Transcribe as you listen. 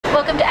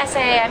Welcome to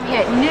SIA. I'm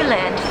here at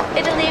Newland,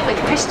 Italy with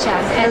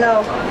Christiane.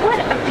 Hello. What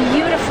a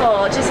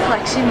beautiful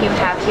collection you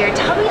have here.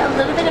 Tell me a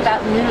little bit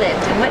about Newland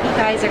and what you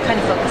guys are kind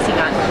of focusing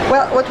on.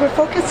 Well, what we're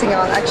focusing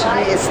on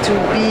actually is to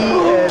be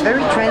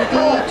very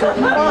trendy, to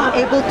be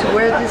able to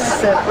wear this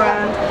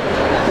brand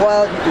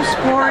while you do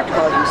sport,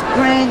 while you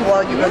train,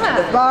 while you go to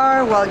the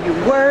bar, while you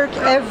work,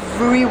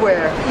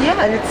 everywhere. Yeah.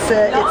 And it's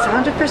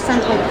 100%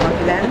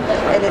 polypropylene,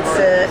 and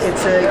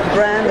it's a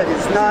brand that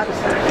is not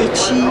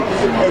itchy.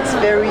 It's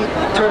very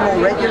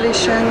thermal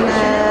regulation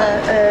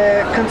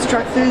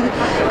constructed.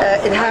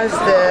 It has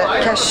the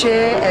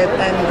cachet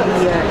and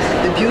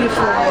the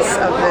beautifulness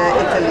of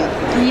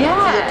Italy.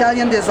 Yeah. The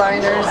Italian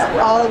designers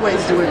always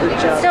do a good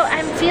job. So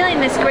I'm feeling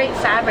this great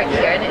fabric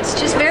here, and it's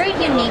just very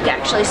unique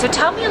actually. So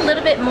tell me a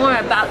little bit more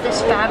about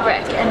this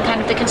fabric and kind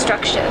of the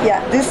construction.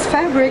 Yeah, this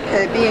fabric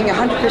being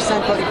 100%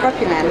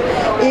 polypropylene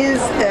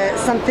is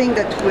something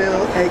that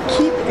will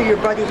keep your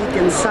body heat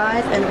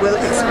inside and will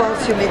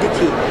expose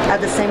humidity at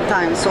the same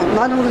time. So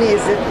not only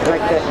is it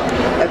like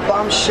a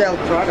bombshell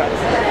product,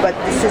 but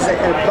this is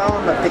a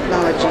bomb of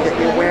technology that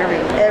you're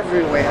wearing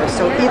everywhere.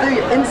 So either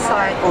you're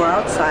inside or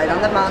outside,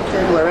 on the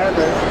mountain,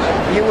 wherever,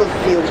 you will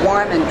feel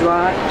warm and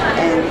dry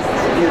and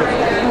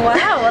beautiful.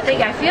 Wow, well,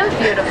 I feel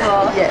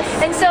beautiful. Yes.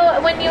 And so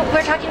when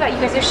we're talking about, you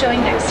guys are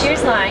showing next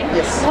year's line.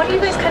 Yes. What are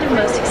you guys kind of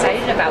most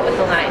excited about with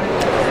the line?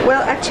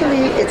 Well,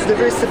 actually, it's the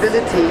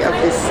versatility of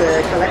this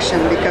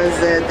collection, because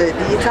the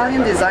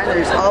Italian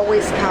designers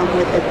always come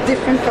with a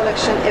different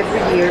collection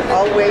every year,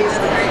 always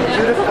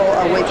beautiful,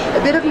 always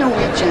a bit of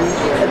Norwegian,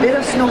 a bit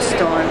of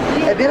snowstorm,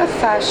 a bit of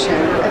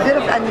fashion, a bit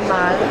of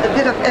animal, a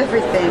bit of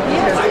everything,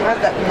 because they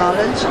have that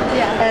knowledge,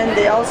 and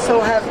they also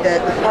have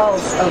the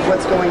pulse of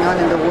what's going on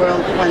in the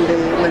world when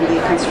they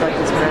construct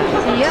this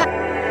brand. Yeah.